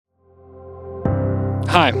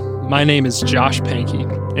Hi, my name is Josh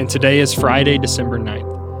Pankey, and today is Friday, December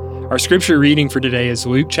 9th. Our scripture reading for today is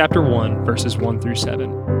Luke chapter 1, verses 1 through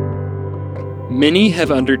 7. Many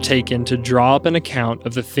have undertaken to draw up an account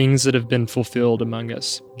of the things that have been fulfilled among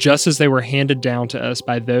us, just as they were handed down to us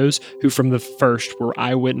by those who from the first were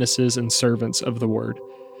eyewitnesses and servants of the word.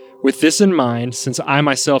 With this in mind, since I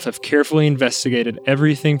myself have carefully investigated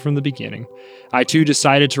everything from the beginning, I too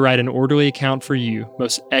decided to write an orderly account for you,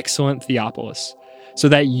 most excellent Theophilus, so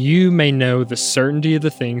that you may know the certainty of the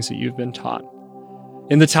things that you've been taught.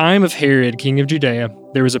 In the time of Herod, king of Judea,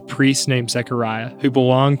 there was a priest named Zechariah who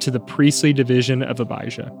belonged to the priestly division of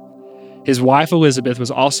Abijah. His wife Elizabeth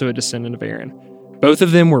was also a descendant of Aaron. Both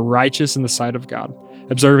of them were righteous in the sight of God,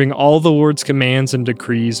 observing all the Lord's commands and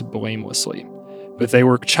decrees blamelessly. But they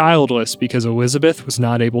were childless because Elizabeth was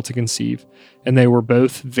not able to conceive, and they were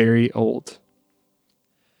both very old.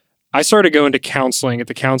 I started going to counseling at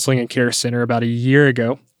the Counseling and Care Center about a year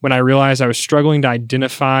ago when I realized I was struggling to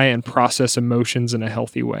identify and process emotions in a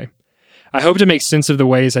healthy way. I hoped to make sense of the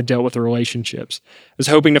ways I dealt with the relationships. I was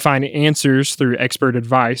hoping to find answers through expert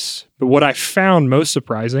advice, but what I found most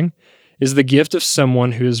surprising is the gift of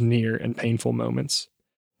someone who is near in painful moments.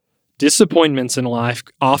 Disappointments in life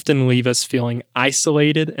often leave us feeling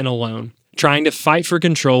isolated and alone, trying to fight for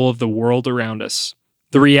control of the world around us.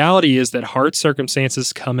 The reality is that hard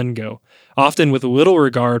circumstances come and go, often with little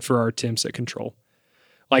regard for our attempts at control.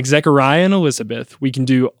 Like Zechariah and Elizabeth, we can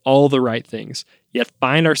do all the right things, yet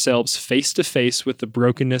find ourselves face to face with the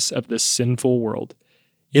brokenness of this sinful world.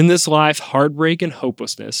 In this life, heartbreak and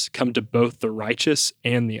hopelessness come to both the righteous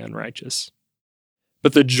and the unrighteous.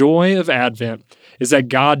 But the joy of Advent is that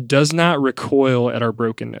God does not recoil at our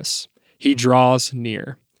brokenness. He draws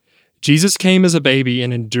near. Jesus came as a baby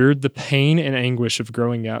and endured the pain and anguish of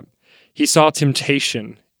growing up. He saw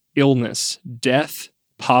temptation, illness, death,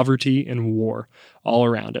 poverty, and war all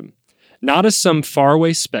around him, not as some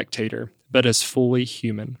faraway spectator, but as fully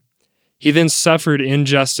human. He then suffered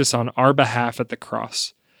injustice on our behalf at the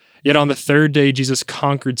cross. Yet on the third day, Jesus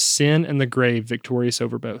conquered sin and the grave, victorious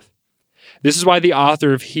over both. This is why the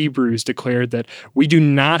author of Hebrews declared that we do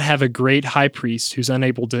not have a great high priest who's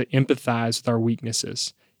unable to empathize with our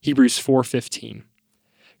weaknesses. Hebrews 4:15.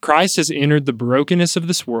 Christ has entered the brokenness of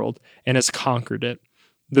this world and has conquered it.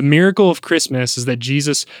 The miracle of Christmas is that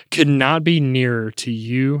Jesus could not be nearer to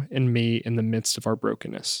you and me in the midst of our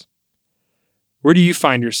brokenness. Where do you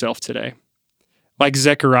find yourself today? Like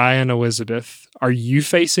Zechariah and Elizabeth, are you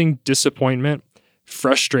facing disappointment,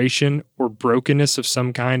 frustration, or brokenness of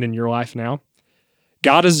some kind in your life now?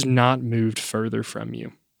 God has not moved further from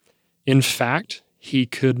you. In fact, he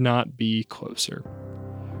could not be closer.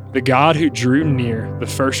 The God who drew near the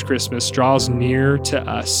first Christmas draws near to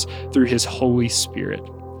us through his Holy Spirit.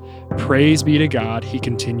 Praise be to God, he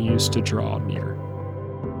continues to draw near.